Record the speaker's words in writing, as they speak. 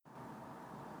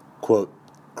Quote,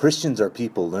 Christians are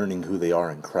people learning who they are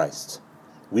in Christ.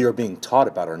 We are being taught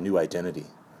about our new identity.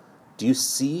 Do you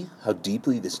see how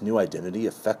deeply this new identity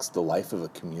affects the life of a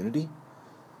community?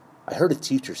 I heard a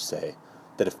teacher say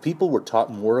that if people were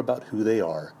taught more about who they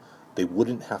are, they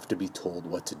wouldn't have to be told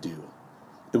what to do.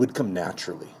 It would come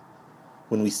naturally.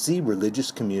 When we see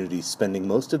religious communities spending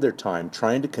most of their time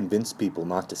trying to convince people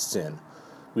not to sin,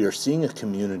 we are seeing a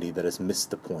community that has missed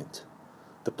the point.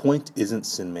 The point isn't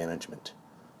sin management.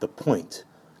 The point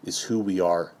is who we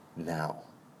are now.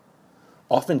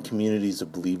 Often communities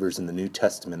of believers in the New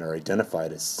Testament are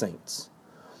identified as saints.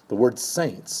 The word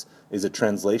saints is a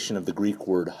translation of the Greek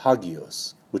word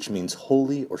hagios, which means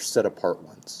holy or set apart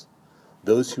ones.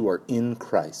 Those who are in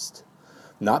Christ,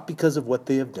 not because of what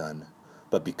they have done,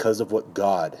 but because of what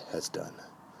God has done.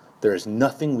 There is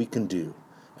nothing we can do,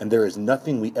 and there is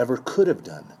nothing we ever could have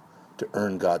done to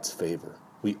earn God's favor.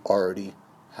 We already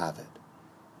have it.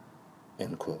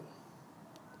 End quote.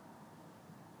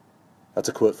 That's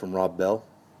a quote from Rob Bell.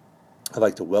 I'd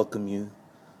like to welcome you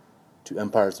to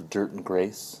Empires of Dirt and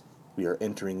Grace. We are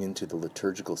entering into the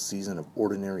liturgical season of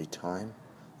ordinary time,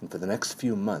 and for the next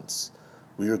few months,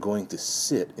 we are going to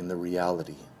sit in the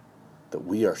reality that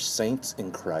we are saints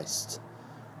in Christ,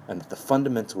 and that the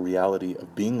fundamental reality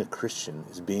of being a Christian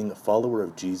is being a follower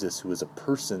of Jesus who is a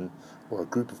person or a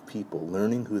group of people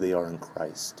learning who they are in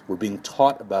Christ. We're being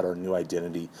taught about our new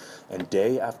identity, and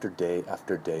day after day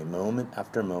after day, moment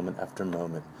after moment after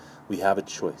moment, we have a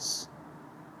choice.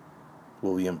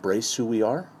 Will we embrace who we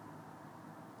are,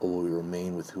 or will we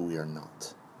remain with who we are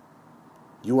not?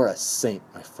 You are a saint,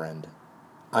 my friend.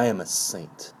 I am a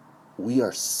saint. We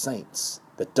are saints.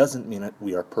 That doesn't mean that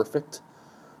we are perfect,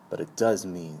 but it does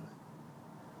mean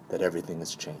that everything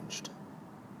has changed.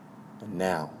 And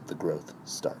now the growth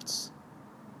starts.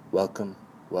 Welcome,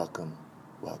 welcome,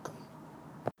 welcome.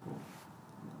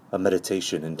 A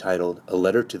meditation entitled A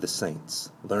Letter to the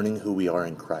Saints, Learning Who We Are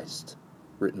in Christ,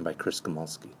 written by Chris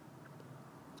Gamalski.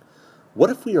 What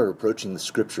if we are approaching the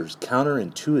Scriptures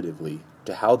counterintuitively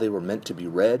to how they were meant to be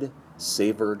read,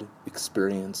 savored,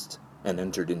 experienced, and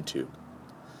entered into?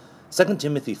 2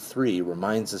 Timothy 3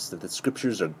 reminds us that the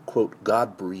Scriptures are, quote,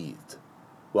 God-breathed,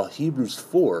 while Hebrews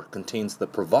 4 contains the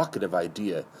provocative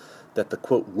idea that the,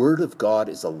 quote, Word of God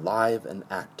is alive and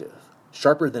active.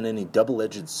 Sharper than any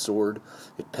double-edged sword,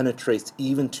 it penetrates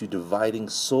even to dividing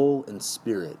soul and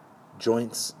spirit,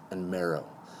 joints and marrow.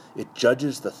 It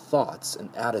judges the thoughts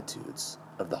and attitudes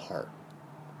of the heart.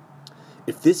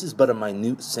 If this is but a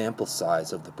minute sample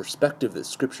size of the perspective that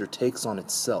Scripture takes on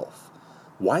itself,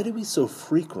 why do we so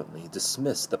frequently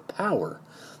dismiss the power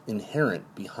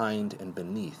inherent behind and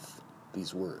beneath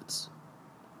these words?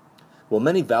 While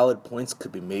many valid points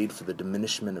could be made for the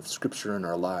diminishment of Scripture in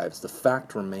our lives, the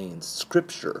fact remains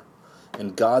Scripture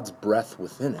and God's breath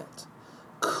within it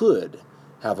could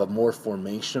have a more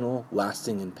formational,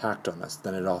 lasting impact on us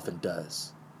than it often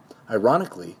does.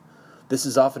 Ironically, this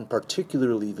is often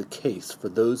particularly the case for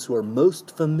those who are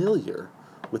most familiar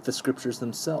with the Scriptures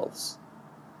themselves.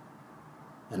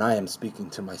 And I am speaking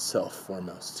to myself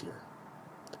foremost here.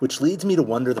 Which leads me to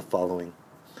wonder the following.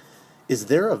 Is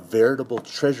there a veritable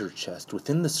treasure chest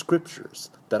within the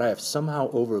Scriptures that I have somehow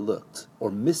overlooked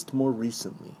or missed more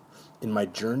recently in my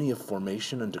journey of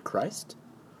formation unto Christ?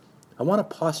 I want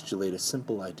to postulate a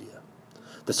simple idea.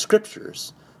 The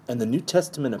Scriptures, and the New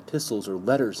Testament epistles or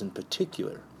letters in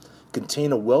particular,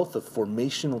 contain a wealth of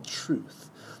formational truth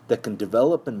that can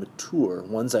develop and mature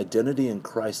one's identity in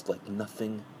Christ like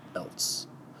nothing else.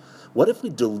 What if we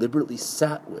deliberately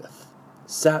sat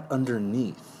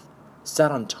underneath,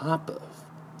 sat on top of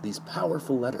these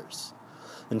powerful letters,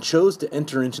 and chose to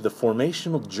enter into the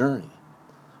formational journey,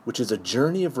 which is a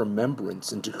journey of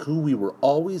remembrance into who we were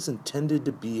always intended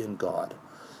to be in God,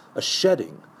 a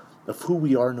shedding of who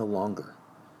we are no longer,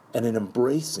 and an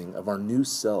embracing of our new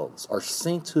selves, our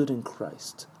sainthood in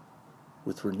Christ,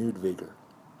 with renewed vigor.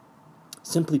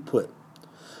 Simply put,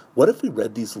 what if we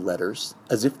read these letters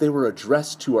as if they were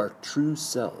addressed to our true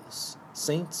selves,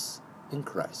 saints in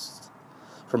Christ,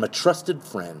 from a trusted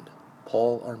friend,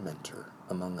 Paul our mentor,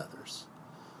 among others,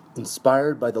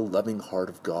 inspired by the loving heart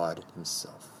of God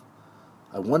himself?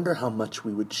 I wonder how much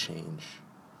we would change,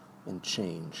 and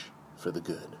change for the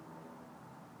good.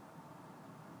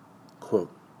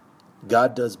 Quote,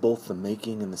 God does both the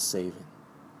making and the saving.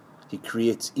 He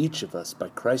creates each of us by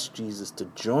Christ Jesus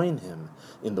to join him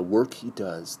in the work he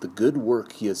does, the good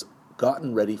work he has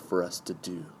gotten ready for us to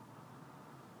do.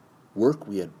 Work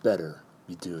we had better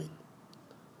be doing.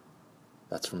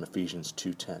 That's from Ephesians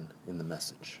 2:10 in the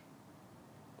Message.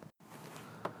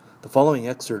 The following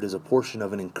excerpt is a portion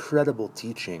of an incredible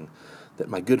teaching that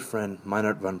my good friend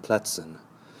Meinert van Pletzen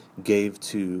gave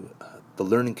to the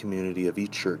learning community of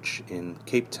eChurch in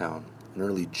Cape Town in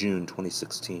early June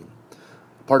 2016.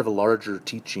 Part of a larger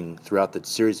teaching throughout the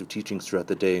series of teachings throughout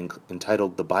the day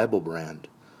entitled The Bible Brand.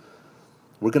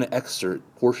 We're going to excerpt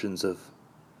portions of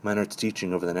Meinert's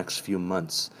teaching over the next few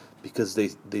months because they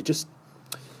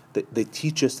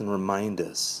teach us and remind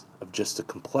us of just the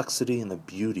complexity and the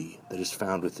beauty that is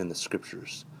found within the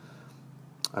Scriptures.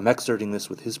 I'm excerpting this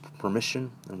with his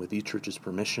permission and with eChurch's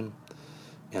permission,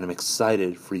 and I'm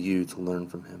excited for you to learn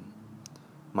from him.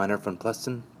 Meiner van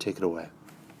Plesten, take it away.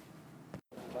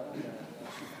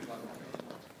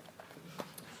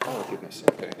 Oh, goodness.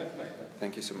 Okay.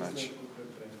 Thank you so much.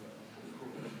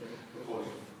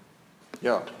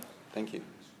 Ja, thank you.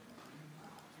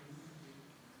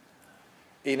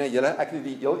 En julle, ek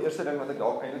die heel eerste ding wat ek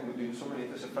dalk eintlik moet doen, sommer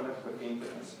net as 'n vinnige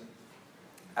bekendtenis.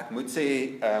 Ek moet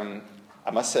sê,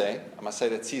 I must say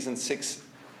that season 6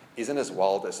 isn't as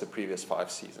wild as the previous 5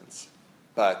 seasons.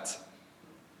 But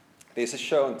there's a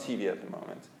show on TV at the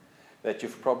moment that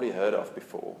you've probably heard of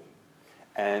before.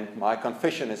 And my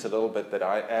confession is a little bit that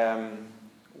I'm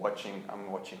watching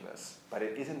this. But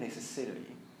it isn't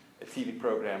necessarily a TV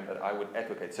program that I would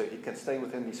advocate. So it can stay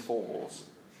within these 4 walls.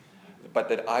 But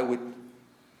that I would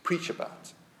preach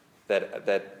about,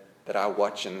 that I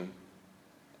watch and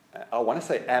I want to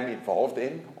say am involved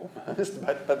in, almost,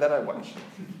 but that I watch.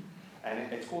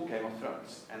 And it's called Game of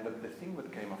Thrones. And the thing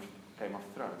with Game of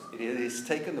Thrones, it has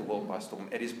taken the world by storm.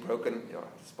 It has broken,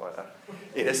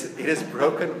 it has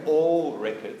broken all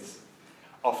records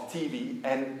of TV,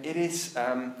 and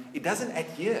it doesn't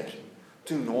adhere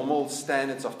to normal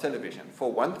standards of television.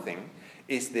 For one thing,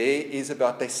 they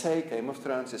say Game of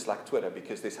Thrones is like Twitter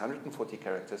because there's 140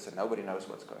 characters and nobody knows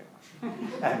what's going on.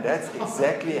 And that's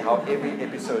exactly how every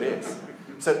episode is.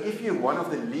 So if you're one of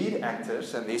the lead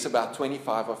actors, and there's about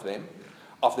 25 of them,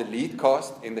 of the lead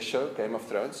cast in the show Game of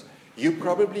Thrones, you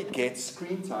probably get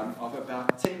screen time of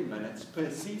about 10 minutes per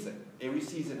season. Every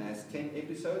season has 10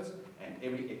 episodes, and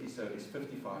every episode is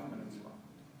 55 minutes long.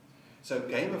 So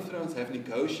Game of Thrones have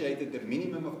negotiated the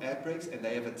minimum of ad breaks, and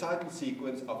they have a title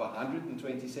sequence of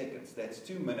 120 seconds. That's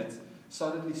 2 minutes,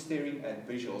 solidly staring at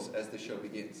visuals as the show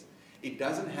begins. It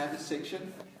doesn't have a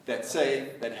section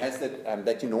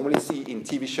that you normally see in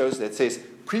TV shows that says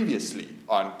previously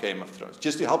on Game of Thrones.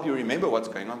 Just to help you remember what's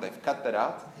going on, they've cut that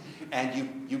out. And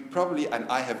you probably, and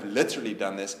I have literally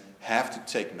done this, have to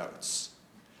take notes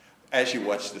as you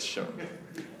watch this show.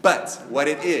 But what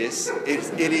it is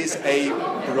a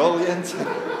brilliant...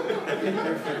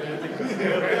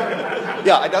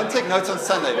 Yeah, I don't take notes on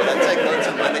Sunday, but I take notes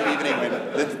on Monday evening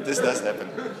when this does happen.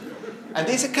 And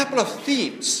there's a couple of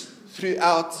themes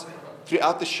throughout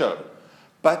the show.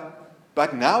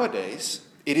 But nowadays,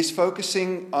 it is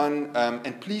focusing on,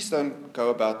 and please don't go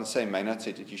about and say Maynard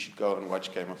said that you should go and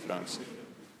watch Game of Thrones.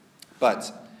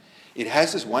 But it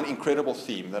has this one incredible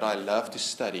theme that I love to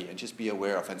study and just be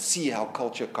aware of and see how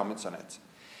culture comments on it.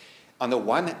 On the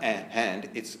one hand,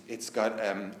 it's got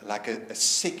like a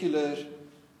secular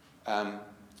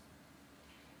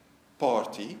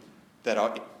party that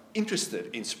are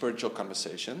interested in spiritual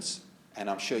conversations, and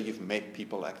I'm sure you've met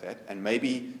people like that, and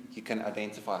maybe you can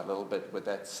identify a little bit with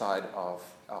that side of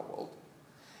our world.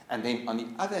 And then on the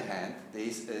other hand,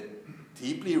 there's a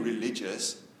deeply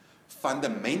religious,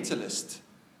 fundamentalist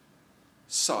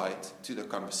side to the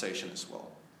conversation as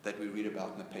well, that we read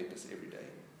about in the papers every day.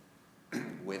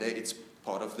 Whether it's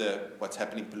part of what's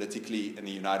happening politically in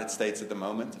the United States at the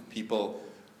moment, people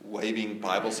waving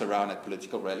Bibles around at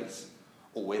political rallies,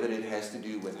 or whether it has to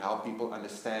do with how people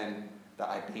understand the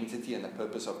identity and the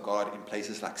purpose of God in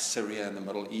places like Syria and the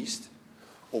Middle East,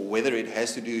 or whether it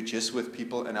has to do just with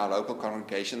people in our local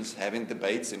congregations having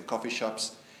debates in coffee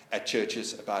shops at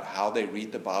churches about how they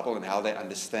read the Bible and how they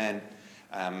understand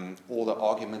all the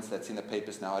arguments that's in the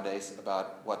papers nowadays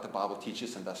about what the Bible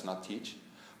teaches and does not teach.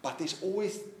 But there's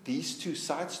always these two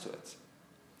sides to it.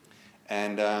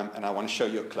 And I want to show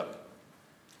you a clip.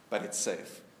 But it's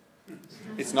safe.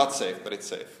 It's not safe, but it's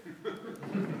safe.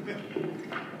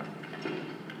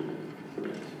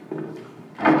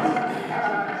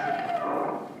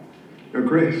 Your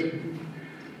Grace,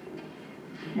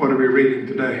 what are we reading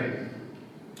today?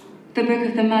 The Book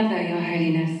of the Mother, Your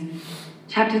Holiness.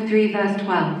 Chapter 3, verse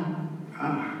 12.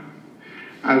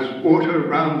 As water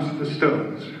rounds the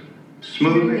stones,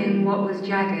 smoothing what was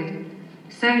jagged,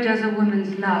 so does a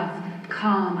woman's love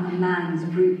calm a man's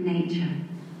brute nature.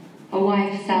 A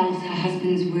wife salves her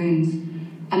husband's wounds.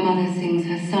 A mother sings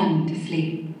her son to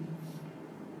sleep.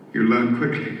 You learn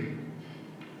quickly.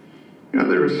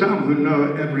 There are some who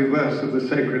know every verse of the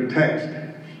sacred text,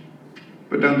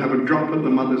 but don't have a drop of the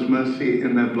mother's mercy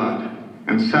in their blood,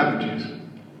 and savages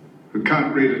who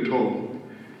can't read at all,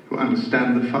 who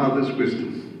understand the Father's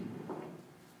wisdom.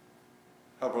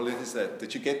 How brilliant is that?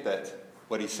 Did you get that,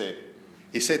 what he said?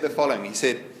 He said the following. He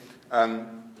said,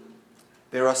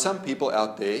 there are some people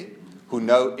out there who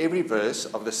know every verse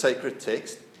of the sacred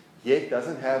text, yet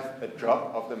doesn't have a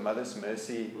drop of the Mother's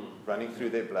mercy running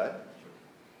through their blood.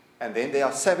 And then there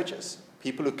are savages,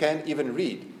 people who can't even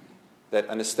read, that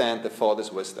understand the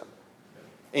Father's wisdom.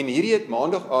 En hierdie het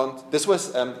maandag aand, this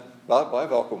was, baie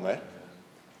welkom, hè?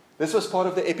 This was part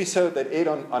of the episode that aired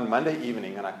on Monday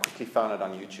evening, and I quickly found it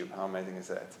on YouTube. How amazing is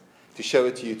that? To show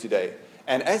it to you today.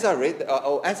 And as I read,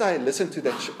 as I listened to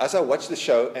that, as I watched the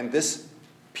show, and this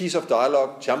piece of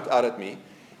dialogue jumped out at me,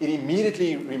 it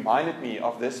immediately reminded me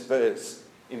of this verse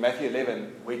in Matthew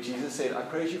 11, where Jesus said, I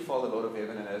praise you, Father, Lord of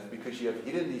heaven and earth, because you have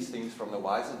hidden these things from the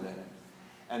wise and learned,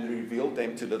 and revealed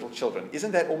them to little children.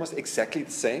 Isn't that almost exactly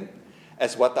the same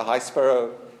as what the High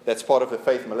Sparrow, that's part of the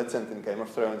Faith Militant in Game of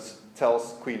Thrones,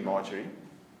 tells Queen Marjorie?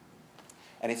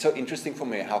 And it's so interesting for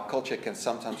me how culture can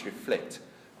sometimes reflect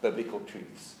biblical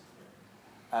truths.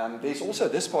 There's also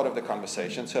this part of the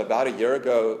conversation. So about a year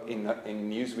ago in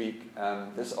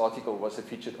Newsweek, this article was a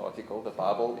featured article, The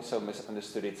Bible is So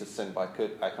Misunderstood It's a Sin by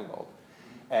Kurt Eichenwald.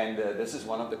 And this is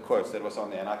one of the quotes that was on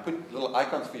there. And I put little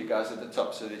icons for you guys at the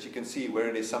top so that you can see where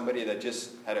it is somebody that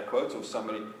just had a quote or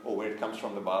somebody, or where it comes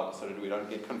from the Bible so that we don't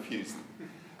get confused.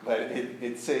 But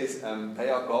it says, they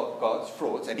are God's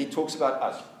frauds. And he talks about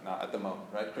us now at the moment,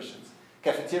 right? Christians.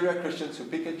 Cafeteria Christians who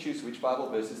pick and choose which Bible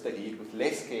verses they eat with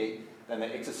less care than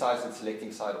they exercise in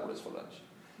selecting side orders for lunch.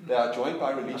 They are joined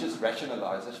by religious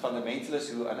rationalizers, fundamentalists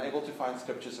who are unable to find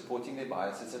scripture supporting their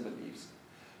biases and beliefs,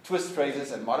 twist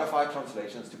phrases and modify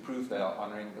translations to prove they are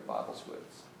honoring the Bible's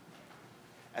words.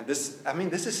 And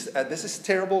this is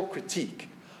terrible critique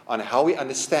on how we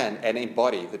understand and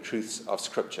embody the truths of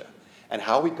Scripture and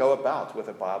how we go about with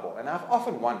the Bible. And I've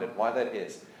often wondered why that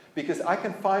is, because I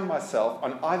can find myself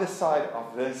on either side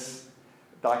of this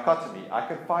dichotomy. I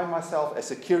can find myself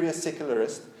as a curious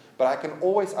secularist, but I can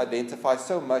always identify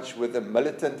so much with a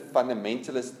militant,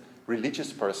 fundamentalist,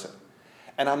 religious person.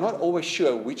 And I'm not always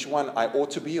sure which one I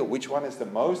ought to be or which one is the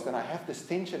most, and I have this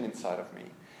tension inside of me.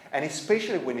 And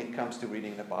especially when it comes to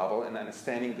reading the Bible and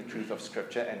understanding the truth of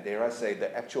Scripture, and dare I say,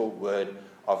 the actual Word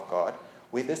of God,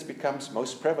 where this becomes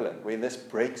most prevalent, where this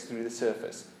breaks through the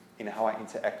surface in how I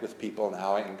interact with people and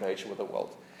how I engage with the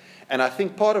world. And I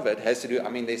think part of it has to do,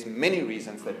 there's many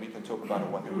reasons that we can talk about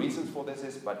what the reasons for this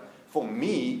is, but for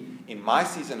me, in my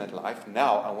season of life,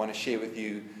 now I want to share with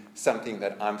you something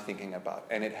that I'm thinking about.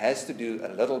 And it has to do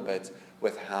a little bit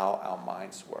with how our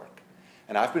minds work.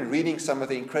 And I've been reading some of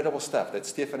the incredible stuff that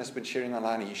Stefan has been sharing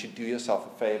online, and you should do yourself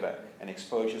a favor and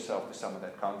expose yourself to some of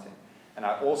that content. And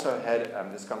I also had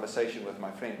this conversation with my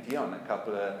friend Dion a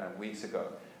couple of weeks ago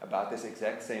about this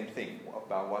exact same thing,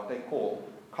 about what they call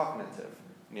cognitive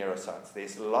neuroscience.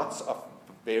 There's lots of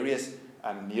various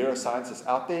neurosciences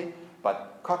out there,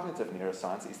 but cognitive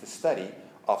neuroscience is the study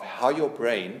of how your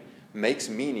brain makes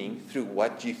meaning through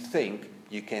what you think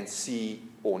you can see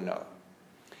or know.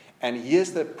 And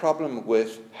here's the problem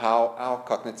with how our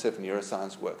cognitive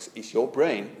neuroscience works, is your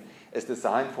brain is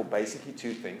designed for basically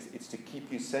two things. It's to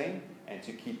keep you sane and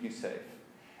to keep you safe.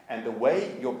 And the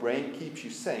way your brain keeps you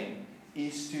sane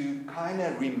is to kind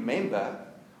of remember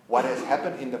what has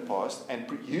happened in the past and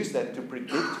use that to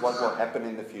predict what will happen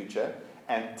in the future,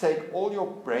 and take all your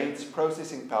brain's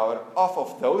processing power off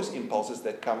of those impulses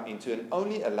that come into and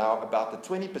only allow about the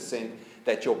 20%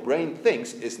 that your brain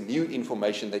thinks is new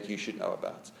information that you should know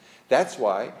about. That's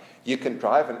why you can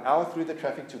drive an hour through the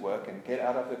traffic to work and get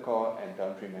out of the car and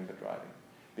don't remember driving,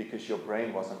 because your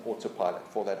brain was on autopilot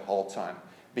for that whole time.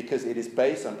 Because it is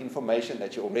based on information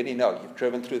that you already know. You've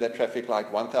driven through that traffic light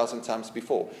 1,000 times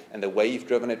before, and the way you've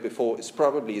driven it before is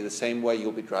probably the same way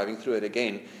you'll be driving through it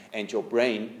again, and your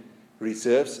brain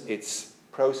reserves its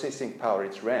processing power,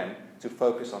 its RAM, to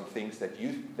focus on things that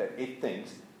it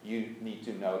thinks you need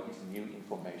to know is new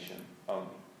information only.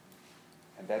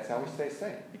 And that's how we stay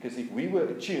sane. Because if we were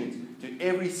attuned to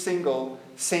every single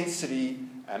sensory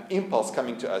impulse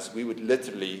coming to us, we would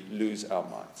literally lose our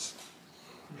minds.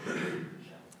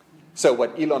 So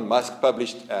what Elon Musk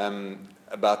published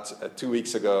about 2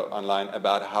 weeks ago online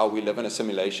about how we live in a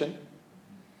simulation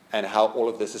and how all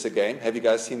of this is a game. Have you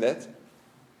guys seen that?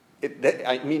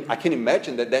 I can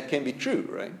imagine that can be true,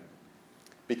 right?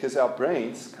 Because our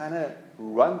brains kind of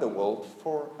run the world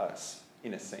for us,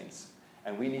 in a sense.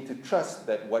 And we need to trust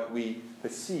that what we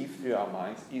perceive through our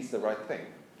minds is the right thing,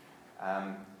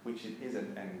 which it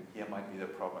isn't, and here might be the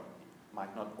problem. It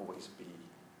might not always be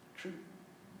true.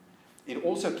 It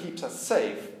also keeps us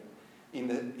safe in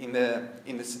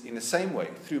the same way,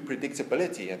 through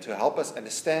predictability, and to help us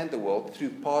understand the world through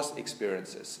past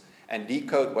experiences and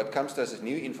decode what comes to us as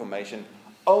new information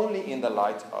only in the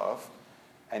light of,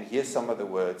 and here's some of the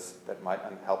words that might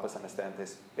help us understand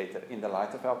this better, in the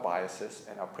light of our biases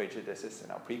and our prejudices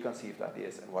and our preconceived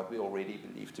ideas and what we already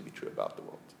believe to be true about the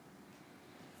world.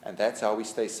 And that's how we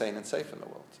stay sane and safe in the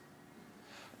world.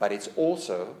 But it's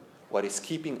also what is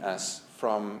keeping us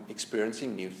from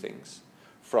experiencing new things,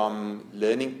 from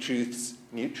learning truths,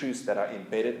 new truths that are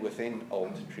embedded within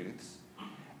old truths,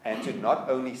 and to not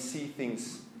only see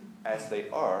things as they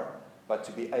are, but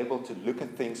to be able to look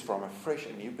at things from a fresh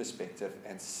and new perspective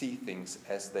and see things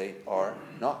as they are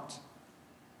not.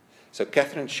 So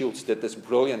Catherine Schultz did this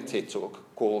brilliant TED Talk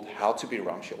called How to Be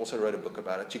Wrong. She also wrote a book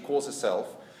about it. She calls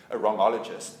herself a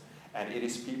wrongologist. And it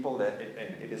is people that,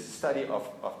 it is a study of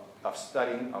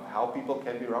studying of how people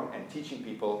can be wrong and teaching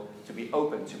people to be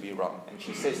open to be wrong. And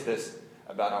she says this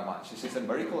about our mind. She says, the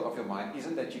miracle of your mind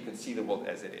isn't that you can see the world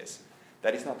as it is.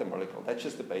 That is not the miracle. That's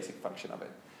just the basic function of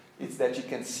it. It's that you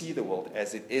can see the world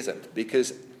as it isn't.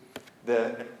 Because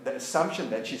the assumption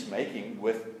that she's making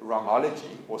with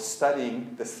wrongology, or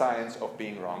studying the science of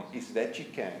being wrong, is that you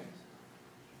can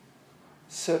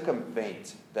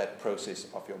circumvent that process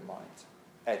of your mind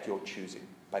at your choosing.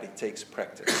 But it takes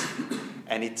practice.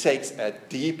 And it takes a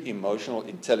deep emotional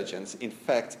intelligence. In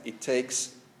fact, it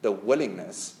takes the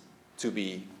willingness to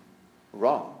be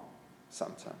wrong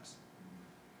sometimes.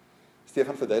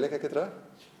 Stefan, verduidelik ek dit reg?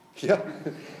 Yeah.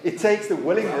 It takes the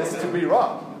willingness to be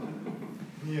wrong.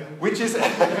 Yeah. Which is...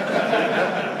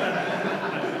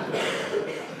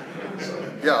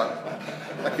 ja,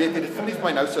 ek weet nie, dit voel nie vir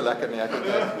my nou so lekker nie.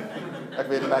 Ek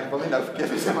weet nie, ek wil nie nou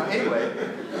verkeerd sê, maar anyway.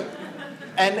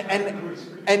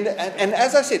 And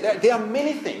as I said, there are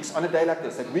many things on a day like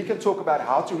this that we can talk about: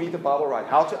 how to read the Bible right,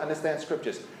 how to understand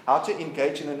scriptures, how to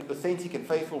engage in an authentic and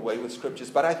faithful way with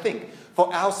scriptures. But I think for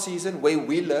our season, where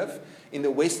we live, in the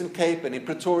Western Cape and in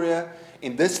Pretoria,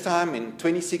 in this time, in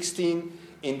 2016,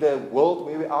 in the world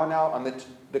where we are now, on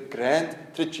the grand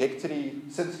trajectory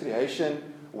since creation,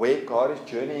 where God is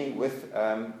journeying with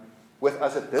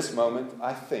us at this moment,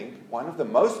 I think one of the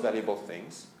most valuable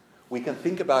things we can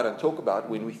think about and talk about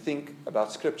when we think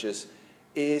about scriptures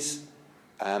is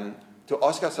to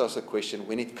ask ourselves a question: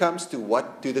 when it comes to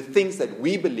what do the things that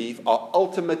we believe are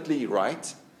ultimately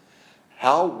right,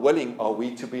 how willing are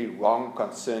we to be wrong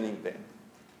concerning them?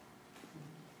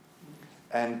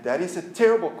 And that is a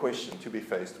terrible question to be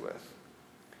faced with.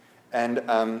 And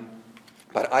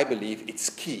but I believe it's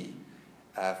key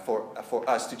for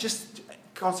us to just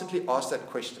constantly ask that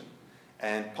question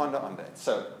and ponder on that.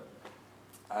 So,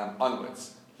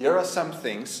 onwards. Here are some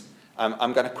things.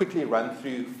 I'm going to quickly run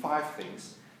through 5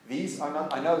 things. These are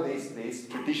not, I know there's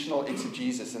traditional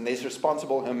exegesis and there's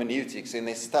responsible hermeneutics and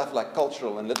there's stuff like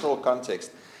cultural and literal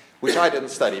context, which I didn't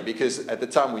study because at the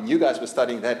time when you guys were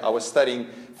studying that, I was studying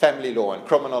family law and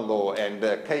criminal law and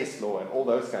case law and all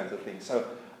those kinds of things. So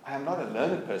I am not a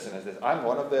learned person as this. I'm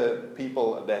one of the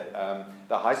people that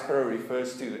the High Sparrow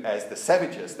refers to as the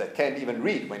savages that can't even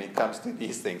read when it comes to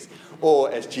these things.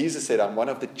 Or as Jesus said, I'm one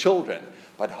of the children.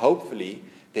 But hopefully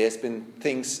there's been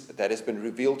things that has been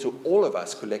revealed to all of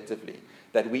us collectively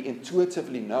that we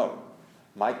intuitively know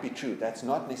might be true. That's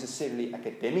not necessarily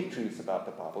academic truths about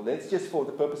the Bible. That's just for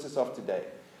the purposes of today.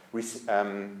 We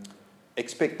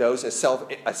expect those as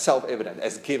self-evident,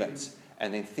 as givens.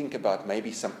 And then think about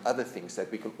maybe some other things that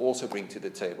we can also bring to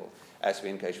the table as we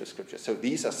engage with Scripture. So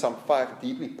these are some 5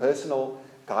 deeply personal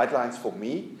guidelines for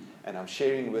me, and I'm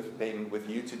sharing them with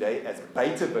you today as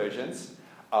beta versions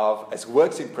as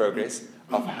works in progress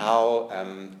of how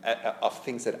of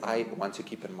things that I want to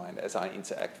keep in mind as I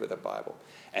interact with the Bible.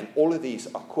 And all of these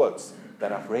are quotes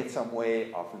that I've read somewhere,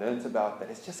 I've learned about,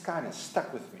 that it's just kind of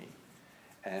stuck with me,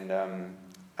 and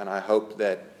I hope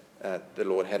that the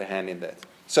Lord had a hand in that.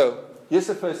 So here's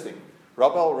the first thing.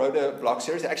 Rob Bell wrote a blog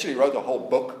series. He actually wrote a whole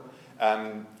book.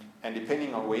 And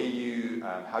depending on where you,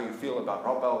 how you feel about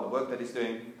Rob Bell, the work that he's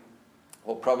doing,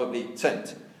 will probably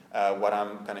tint what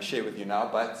I'm going to share with you now.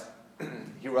 But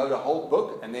he wrote a whole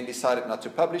book and then decided not to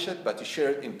publish it, but to share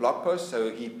it in blog posts. So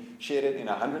he shared it in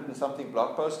 100 and something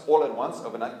blog posts all at once,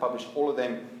 overnight, published all of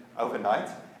them overnight.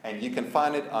 And you can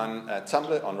find it on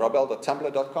Tumblr, on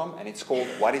robbell.tumblr.com, and it's called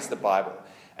What is the Bible?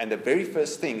 And the very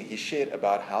first thing he shared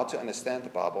about how to understand the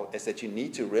Bible is that you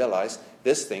need to realize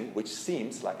this thing, which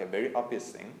seems like a very obvious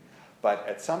thing, but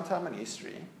at some time in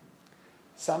history,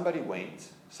 somebody went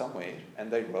somewhere and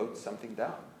they wrote something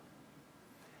down.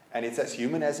 And it's as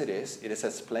human as it is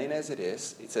as plain as it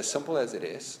is, it's as simple as it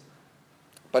is,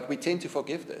 but we tend to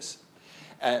forgive this,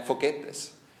 forget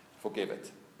this, forgive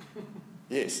it.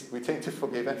 Yes, we tend to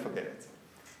forgive and forget it.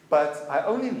 But I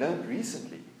only learned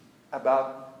recently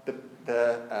about the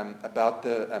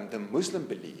Muslim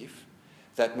belief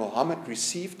that Muhammad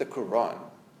received the Quran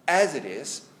as it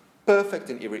is, perfect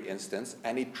in every instance,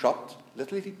 and it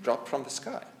literally dropped from the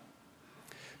sky.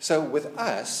 So with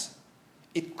us,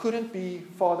 it couldn't be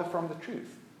farther from the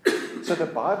truth. So the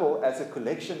Bible, as a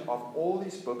collection of all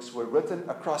these books, were written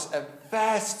across a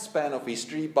vast span of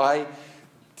history by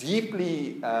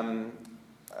deeply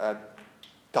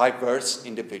diverse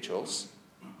individuals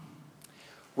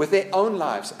with their own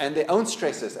lives and their own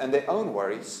stresses and their own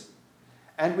worries.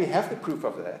 And we have the proof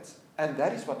of that. And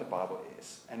that is what the Bible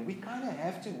is. And we kind of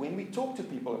have to, when we talk to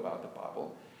people about the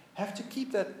Bible, have to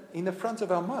keep that in the front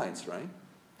of our minds, right?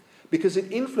 Because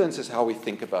it influences how we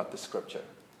think about the Scripture.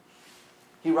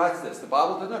 He writes this: the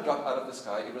Bible did not drop out of the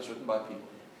sky, it was written by people.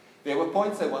 There were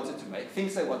points they wanted to make,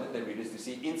 things they wanted their readers to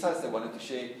see, insights they wanted to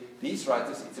share. These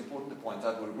writers, it's important to point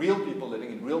out, were real people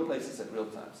living in real places at real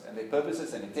times. And their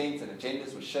purposes and intents and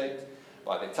agendas were shaped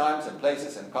by their times and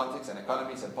places and contexts and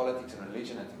economies and politics and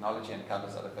religion and technology and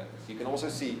countless other factors. You can also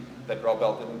see that Rob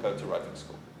Bell didn't go to writing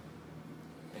school.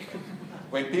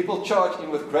 When people charge in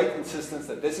with great insistence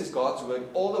that this is God's word,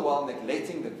 all the while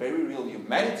neglecting the very real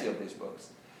humanity of these books,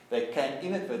 they can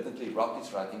inadvertently rob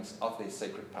these writings of their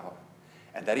sacred power.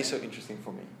 And that is so interesting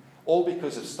for me. All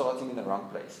because of starting in the wrong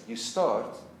place. You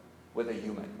start with a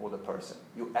human or the person.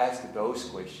 You ask those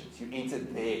questions. You enter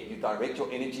there. You direct your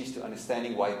energies to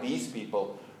understanding why these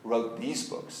people wrote these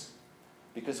books.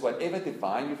 Because whatever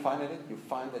divine you find in it, you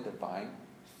find the divine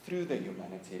through the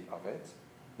humanity of it,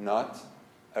 not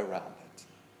around it.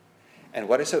 And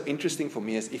what is so interesting for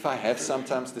me is if I have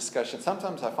sometimes discussions,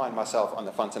 sometimes I find myself on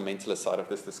the fundamentalist side of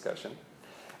this discussion,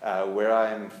 where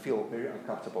I feel very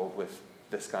uncomfortable with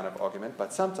this kind of argument,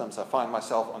 but sometimes I find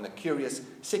myself on the curious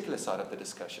secular side of the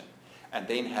discussion, and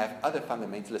then have other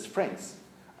fundamentalist friends,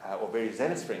 or very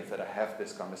zealous friends that I have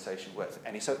this conversation with.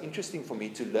 And it's so interesting for me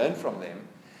to learn from them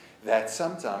that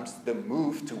sometimes the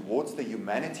move towards the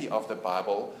humanity of the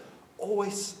Bible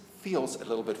always feels a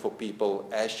little bit for people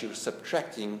as you're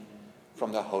subtracting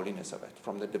from the holiness of it,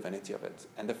 from the divinity of it.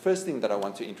 And the first thing that I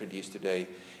want to introduce today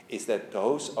is that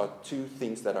those are two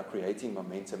things that are creating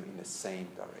momentum in the same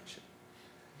direction.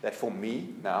 That for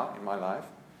me now in my life,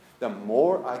 the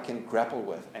more I can grapple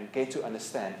with and get to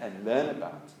understand and learn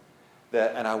about,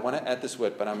 and I want to add this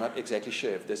word, but I'm not exactly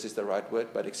sure if this is the right word,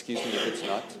 but excuse me if it's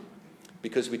not,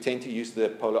 because we tend to use the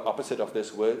polar opposite of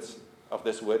this word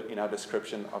in our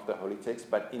description of the holy text,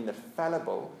 but in the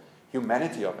fallible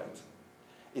humanity of it.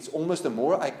 It's almost the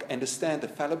more I understand the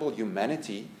fallible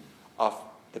humanity of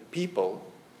the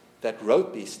people that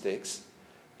wrote these texts,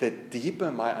 the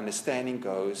deeper my understanding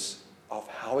goes of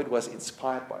how it was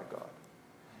inspired by God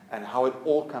and how it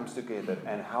all comes together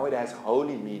and how it has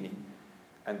holy meaning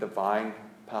and divine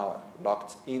power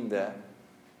locked in the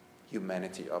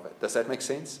humanity of it. Does that make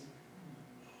sense?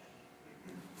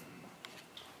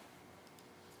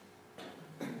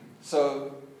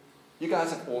 So, you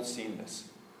guys have all seen this.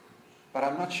 But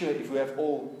I'm not sure if we have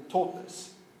all taught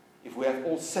this, if we have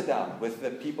all sat down with the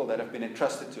people that have been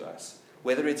entrusted to us,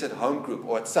 whether it's at home group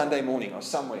or at Sunday morning or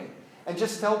somewhere, and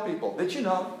just tell people, did you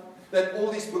know that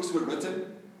all these books were written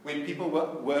when people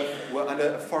were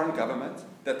under a foreign government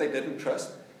that they didn't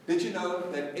trust? Did you know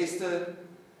that Esther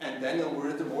and Daniel were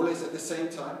written more or less at the same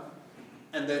time?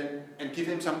 And give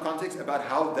them some context about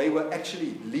how they were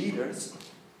actually leaders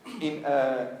in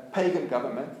a pagan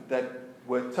government that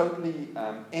were totally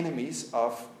enemies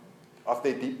of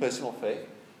their deep personal faith,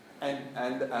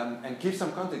 and give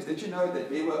some context. Did you know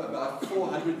that there were about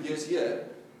 400 years here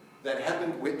that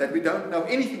happened that we don't know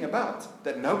anything about,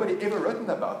 that nobody ever written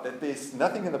about, that there's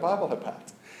nothing in the Bible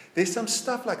about? There's some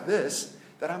stuff like this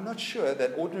that I'm not sure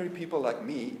that ordinary people like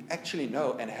me actually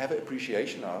know and have an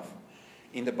appreciation of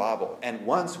in the Bible. And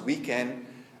once we can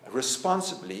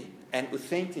responsibly and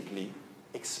authentically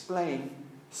explain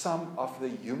some of the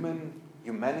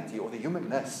humanity or the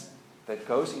humanness that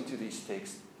goes into these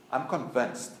texts, I'm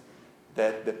convinced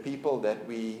that the people that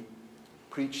we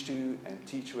preach to and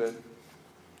teach with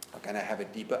are going to have a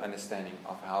deeper understanding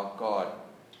of how God,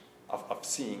 of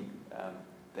seeing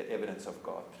the evidence of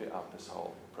God throughout this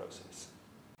whole process.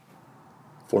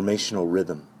 Formational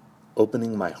rhythm,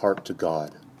 opening my heart to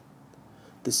God.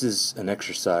 This is an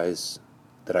exercise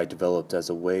that I developed as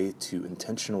a way to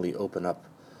intentionally open up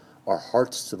our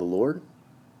hearts to the Lord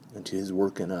and to His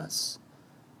work in us.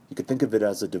 You could think of it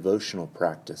as a devotional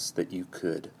practice that you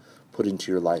could put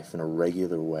into your life in a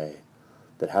regular way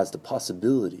that has the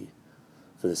possibility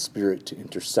for the Spirit to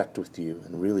intersect with you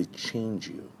and really change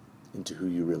you into who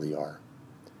you really are.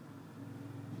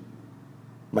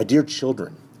 My dear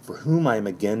children, for whom I am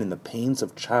again in the pains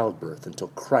of childbirth until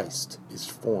Christ is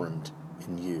formed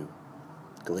in you.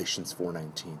 Galatians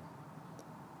 4:19.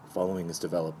 Following is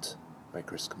developed by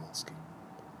Chris Kowalski.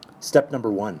 Step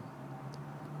number 1,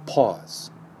 pause.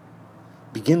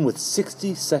 Begin with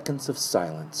 60 seconds of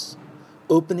silence,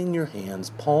 opening your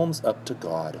hands, palms up to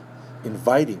God,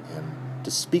 inviting Him to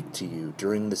speak to you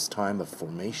during this time of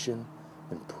formation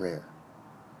and prayer.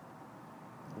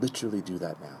 Literally do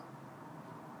that now.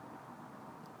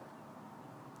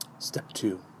 Step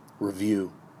 2,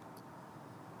 review.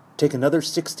 Take another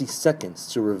 60 seconds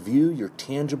to review your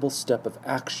tangible step of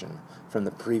action from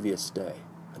the previous day.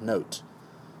 A note,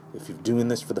 if you're doing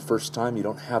this for the first time, you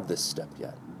don't have this step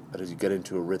yet, but as you get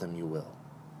into a rhythm, you will.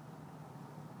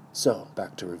 So,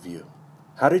 back to review.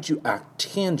 How did you act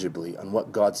tangibly on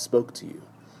what God spoke to you?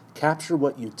 Capture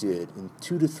what you did in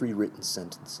 2 to 3 written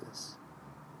sentences.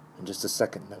 And just a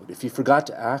second note, if you forgot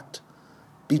to act,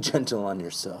 be gentle on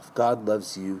yourself. God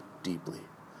loves you deeply.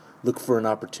 Look for an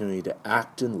opportunity to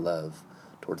act in love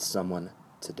towards someone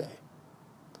today.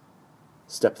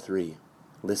 Step 3,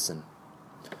 listen.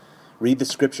 Read the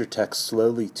scripture text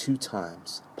slowly 2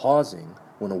 times, pausing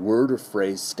when a word or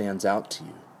phrase stands out to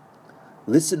you.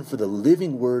 Listen for the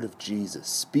living word of Jesus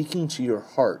speaking to your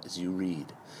heart as you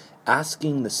read,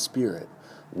 asking the Spirit,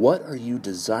 what are you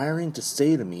desiring to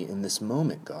say to me in this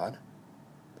moment, God?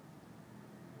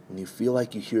 When you feel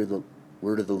like you hear the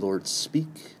word of the Lord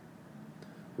speak,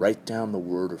 write down the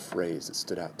word or phrase that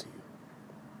stood out to you.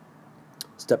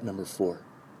 Step number 4,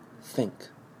 think.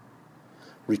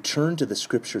 Return to the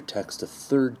scripture text a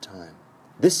 3rd time,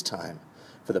 this time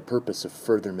for the purpose of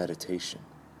further meditation.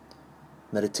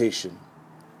 Meditation,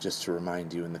 just to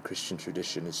remind you in the Christian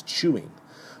tradition, is chewing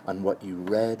on what you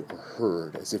read or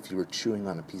heard as if you were chewing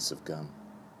on a piece of gum.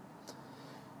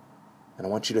 And I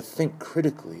want you to think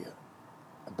critically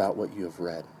about what you have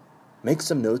read. Make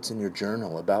some notes in your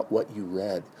journal about what you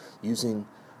read using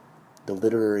the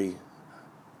literary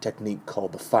technique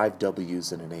called the 5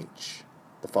 W's and an H.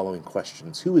 The following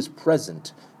questions. Who is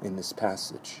present in this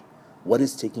passage? What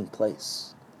is taking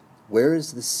place? Where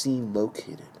is the scene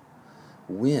located?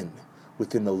 When,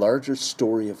 within the larger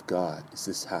story of God, is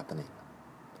this happening?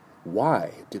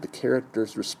 Why do the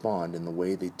characters respond in the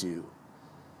way they do?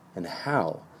 And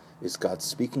how is God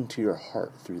speaking to your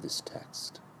heart through this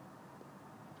text?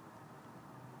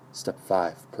 Step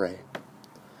 5, pray.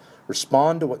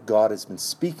 Respond to what God has been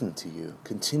speaking to you,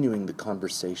 continuing the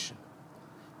conversation.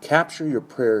 Capture your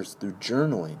prayers through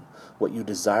journaling what you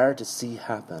desire to see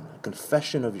happen, a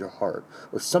confession of your heart,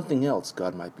 or something else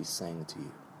God might be saying to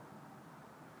you.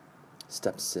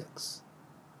 Step 6,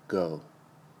 go.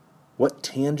 What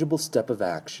tangible step of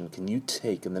action can you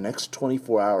take in the next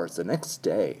 24 hours, the next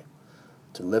day,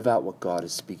 to live out what God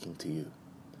is speaking to you?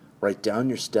 Write down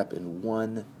your step in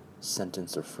 1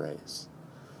 sentence or phrase.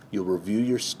 You'll review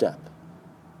your step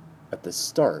at the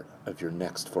start of your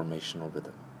next formational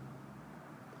rhythm.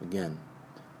 Again,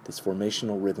 this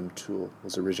formational rhythm tool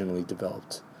was originally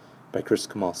developed by Chris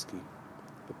Kowalski,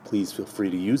 but please feel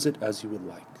free to use it as you would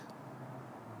like.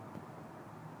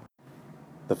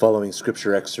 The following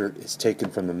scripture excerpt is taken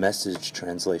from the Message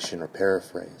translation or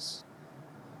paraphrase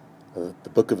of the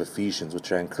book of Ephesians,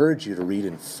 which I encourage you to read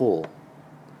in full.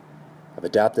 I've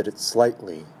adapted it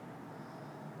slightly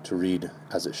to read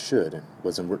as it should and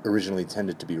was originally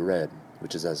intended to be read,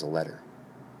 which is as a letter.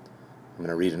 I'm going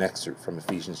to read an excerpt from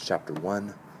Ephesians chapter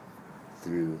 1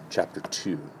 through chapter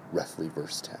 2, roughly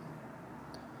verse 10.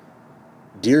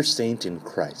 Dear saint in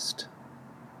Christ,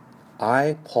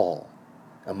 I, Paul,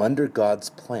 am under God's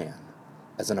plan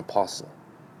as an apostle,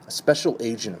 a special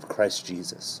agent of Christ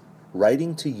Jesus,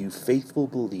 writing to you faithful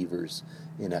believers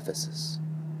in Ephesus.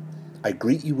 I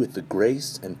greet you with the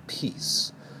grace and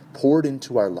peace poured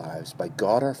into our lives by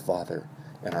God our Father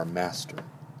and our Master,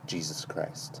 Jesus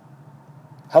Christ.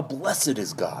 How blessed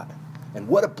is God, and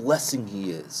what a blessing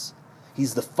He is.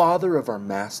 He's the Father of our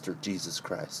Master, Jesus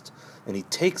Christ, and He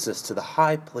takes us to the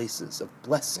high places of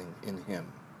blessing in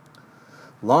Him.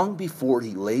 Long before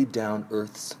He laid down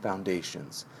earth's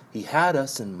foundations, He had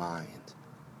us in mind,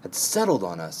 had settled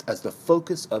on us as the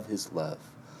focus of His love,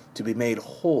 to be made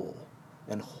whole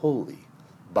and holy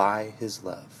by His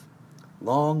love.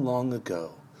 Long, long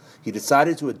ago, He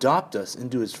decided to adopt us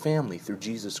into His family through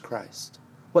Jesus Christ.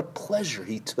 What pleasure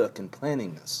He took in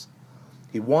planning this.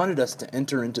 He wanted us to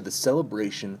enter into the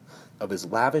celebration of His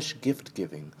lavish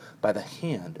gift-giving by the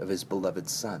hand of His beloved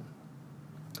Son.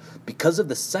 Because of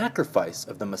the sacrifice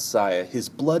of the Messiah, His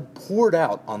blood poured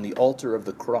out on the altar of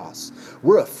the cross,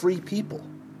 we're a free people,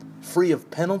 free of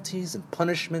penalties and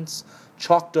punishments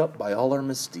chalked up by all our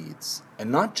misdeeds, and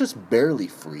not just barely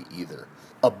free either,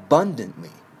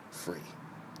 abundantly free.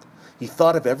 He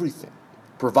thought of everything,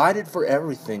 provided for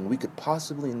everything we could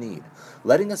possibly need,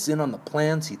 letting us in on the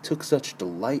plans he took such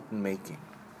delight in making.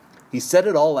 He set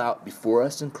it all out before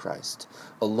us in Christ,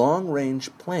 a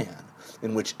long-range plan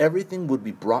in which everything would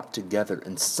be brought together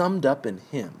and summed up in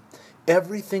him,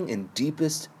 everything in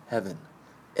deepest heaven,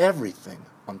 everything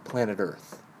on planet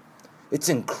Earth. It's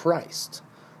in Christ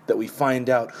that we find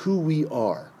out who we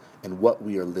are and what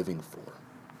we are living for.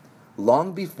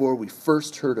 Long before we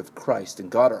first heard of Christ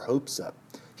and got our hopes up,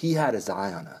 he had his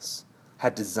eye on us,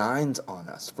 had designs on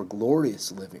us for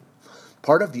glorious living,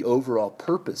 part of the overall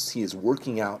purpose he is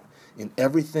working out in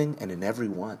everything and in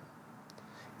everyone.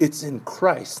 It's in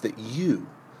Christ that you,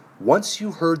 once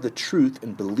you heard the truth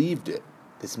and believed it,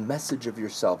 this message of your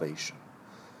salvation,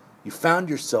 you found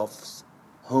yourselves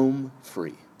home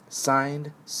free,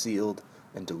 signed, sealed,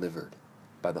 and delivered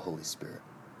by the Holy Spirit.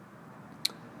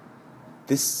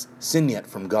 This Signet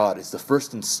from God is the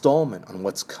first installment on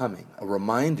what's coming, a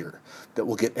reminder that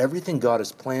we'll get everything God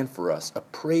has planned for us, a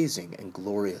praising and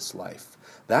glorious life.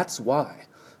 That's why,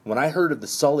 when I heard of the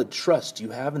solid trust you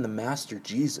have in the Master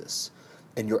Jesus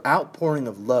and your outpouring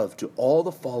of love to all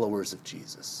the followers of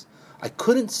Jesus, I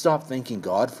couldn't stop thanking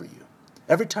God for you.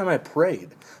 Every time I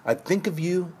prayed, I'd think of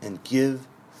you and give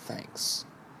thanks.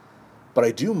 But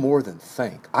I do more than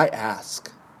thank. I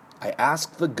ask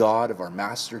the God of our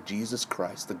Master Jesus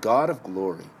Christ, the God of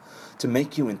glory, to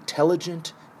make you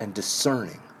intelligent and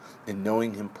discerning in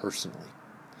knowing him personally.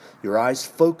 Your eyes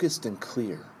focused and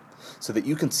clear, so that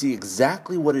you can see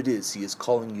exactly what it is he is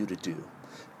calling you to do.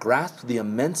 Grasp the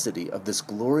immensity of this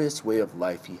glorious way of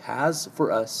life he has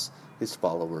for us, his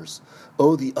followers.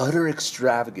 Oh, the utter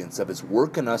extravagance of his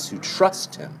work in us who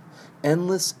trust him.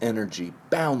 Endless energy,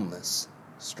 boundless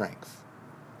strength.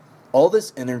 All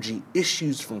this energy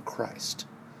issues from Christ.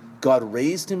 God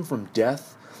raised him from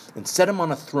death and set him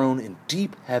on a throne in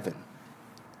deep heaven,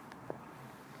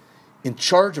 in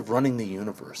charge of running the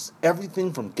universe,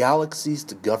 everything from galaxies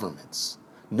to governments,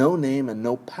 no name and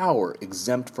no power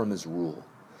exempt from his rule.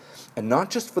 And not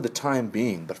just for the time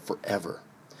being, but forever.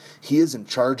 He is in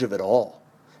charge of it all,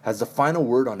 has the final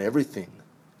word on everything.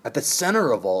 At the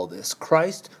center of all this,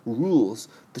 Christ rules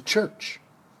the church.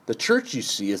 The church, you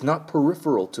see, is not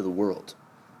peripheral to the world.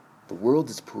 The world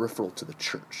is peripheral to the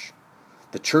church.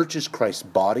 The church is Christ's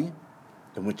body,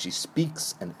 in which he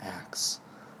speaks and acts,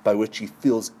 by which he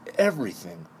fills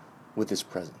everything with his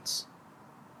presence.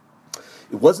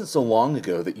 It wasn't so long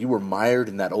ago that you were mired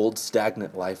in that old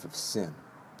stagnant life of sin.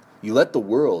 You let the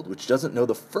world, which doesn't know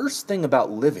the first thing about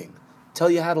living,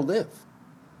 tell you how to live.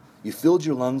 You filled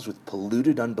your lungs with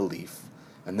polluted unbelief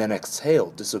and then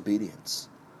exhaled disobedience.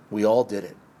 We all did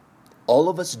it. All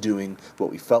of us doing what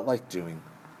we felt like doing,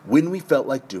 when we felt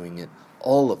like doing it,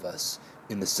 all of us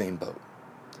in the same boat.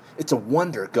 It's a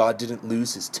wonder God didn't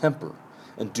lose his temper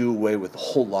and do away with a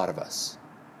whole lot of us.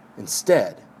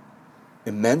 Instead,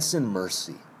 immense in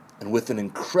mercy and with an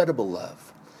incredible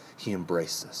love, he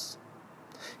embraced us.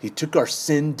 He took our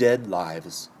sin-dead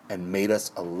lives and made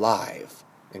us alive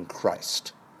in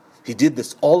Christ. He did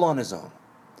this all on his own,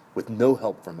 with no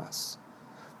help from us.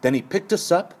 Then he picked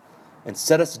us up and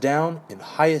set us down in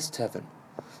highest heaven,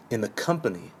 in the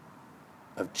company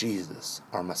of Jesus,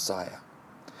 our Messiah.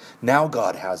 Now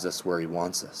God has us where he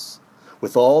wants us,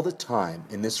 with all the time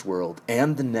in this world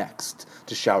and the next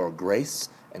to shower grace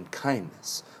and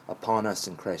kindness upon us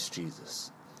in Christ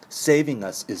Jesus. Saving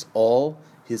us is all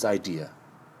his idea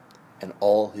and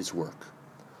all his work.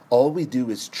 All we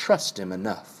do is trust him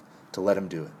enough to let him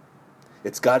do it.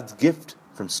 It's God's gift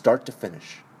from start to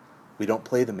finish. We don't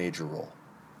play the major role.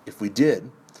 If we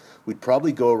did, we'd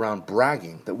probably go around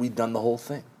bragging that we'd done the whole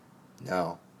thing.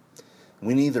 No,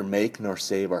 we neither make nor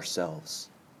save ourselves.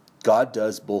 God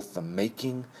does both the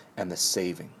making and the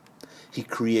saving. He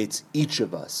creates each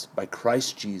of us by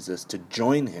Christ Jesus to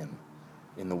join him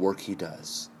in the work he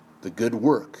does, the good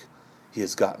work he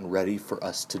has gotten ready for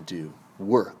us to do,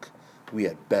 work we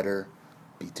had better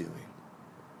be doing.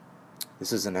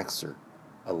 This is an excerpt,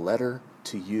 a letter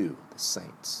to you, the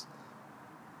saints,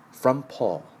 from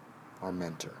Paul, our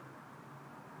mentor.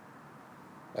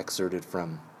 Excerpted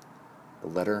from the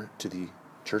letter to the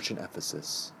church in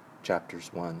Ephesus, chapters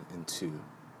 1 and 2,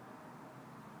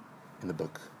 in the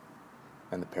book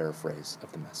and the paraphrase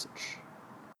of the Message.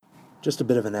 Just a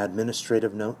bit of an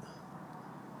administrative note.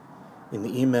 In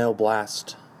the email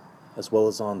blast, as well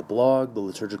as on the blog, the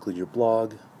Liturgically Your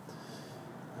blog,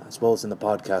 as well as in the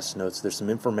podcast notes, there's some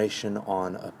information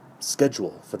on a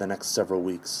schedule for the next several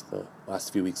weeks, the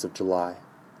last few weeks of July,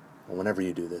 or whenever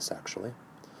you do this actually,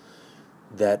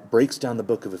 that breaks down the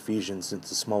book of Ephesians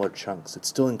into smaller chunks. It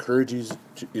still encourages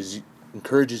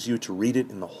you to read it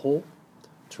in the whole,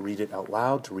 to read it out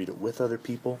loud, to read it with other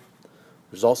people.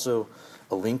 There's also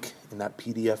a link in that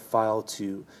PDF file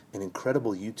to an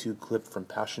incredible YouTube clip from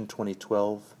Passion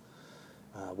 2012,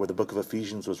 where the book of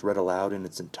Ephesians was read aloud in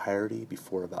its entirety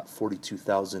before about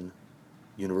 42,000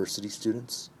 university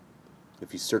students.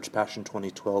 If you search Passion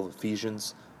 2012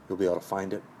 Ephesians, you'll be able to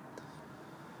find it.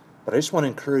 But I just want to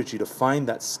encourage you to find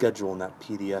that schedule in that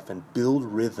PDF and build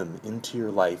rhythm into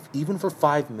your life, even for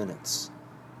 5 minutes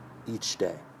each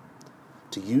day,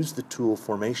 to use the tool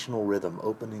formational rhythm,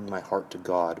 opening my heart to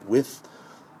God, with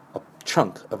a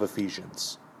chunk of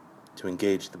Ephesians to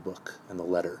engage the book and the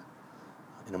letter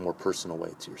in a more personal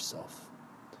way to yourself.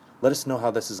 Let us know how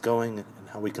this is going and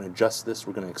how we can adjust this.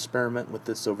 We're going to experiment with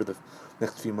this over the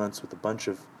next few months with a bunch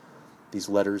of these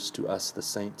letters to us, the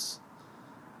saints.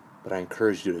 But I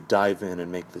encourage you to dive in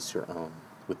and make this your own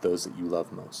with those that you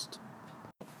love most.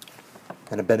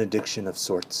 And a benediction of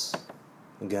sorts.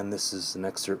 Again, this is an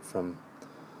excerpt from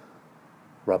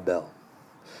Rob Bell.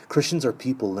 Christians are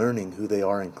people learning who they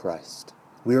are in Christ.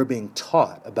 We are being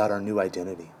taught about our new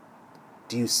identity.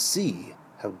 Do you see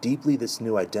how deeply this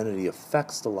new identity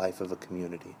affects the life of a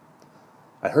community?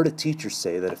 I heard a teacher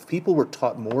say that if people were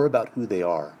taught more about who they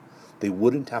are, they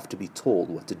wouldn't have to be told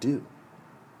what to do.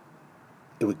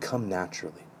 It would come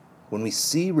naturally. When we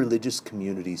see religious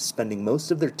communities spending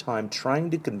most of their time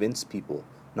trying to convince people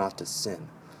not to sin,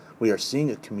 we are seeing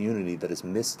a community that has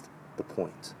missed the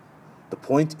point. The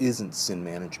point isn't sin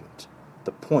management.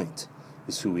 The point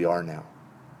is who we are now.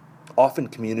 Often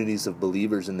communities of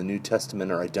believers in the New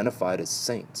Testament are identified as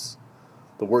saints.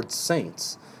 The word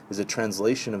saints is a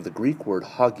translation of the Greek word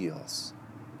hagios,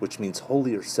 which means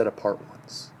holy or set apart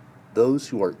ones, those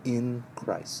who are in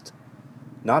Christ,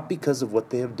 not because of what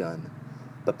they have done,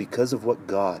 but because of what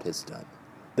God has done.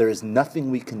 There is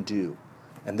nothing we can do,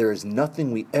 and there is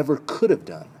nothing we ever could have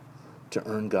done to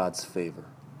earn God's favor.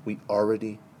 We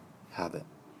already have it.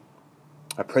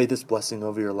 I pray this blessing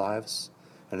over your lives,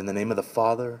 and in the name of the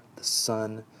Father, the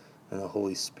Son, and the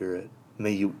Holy Spirit,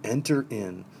 may you enter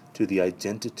into the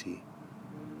identity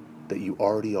that you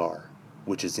already are,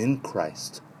 which is in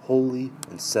Christ, holy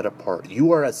and set apart.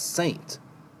 You are a saint,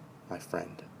 my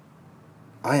friend.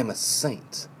 I am a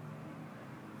saint.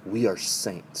 We are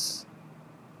saints.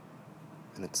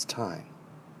 And it's time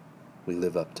we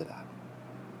live up to that.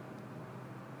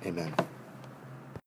 Amen.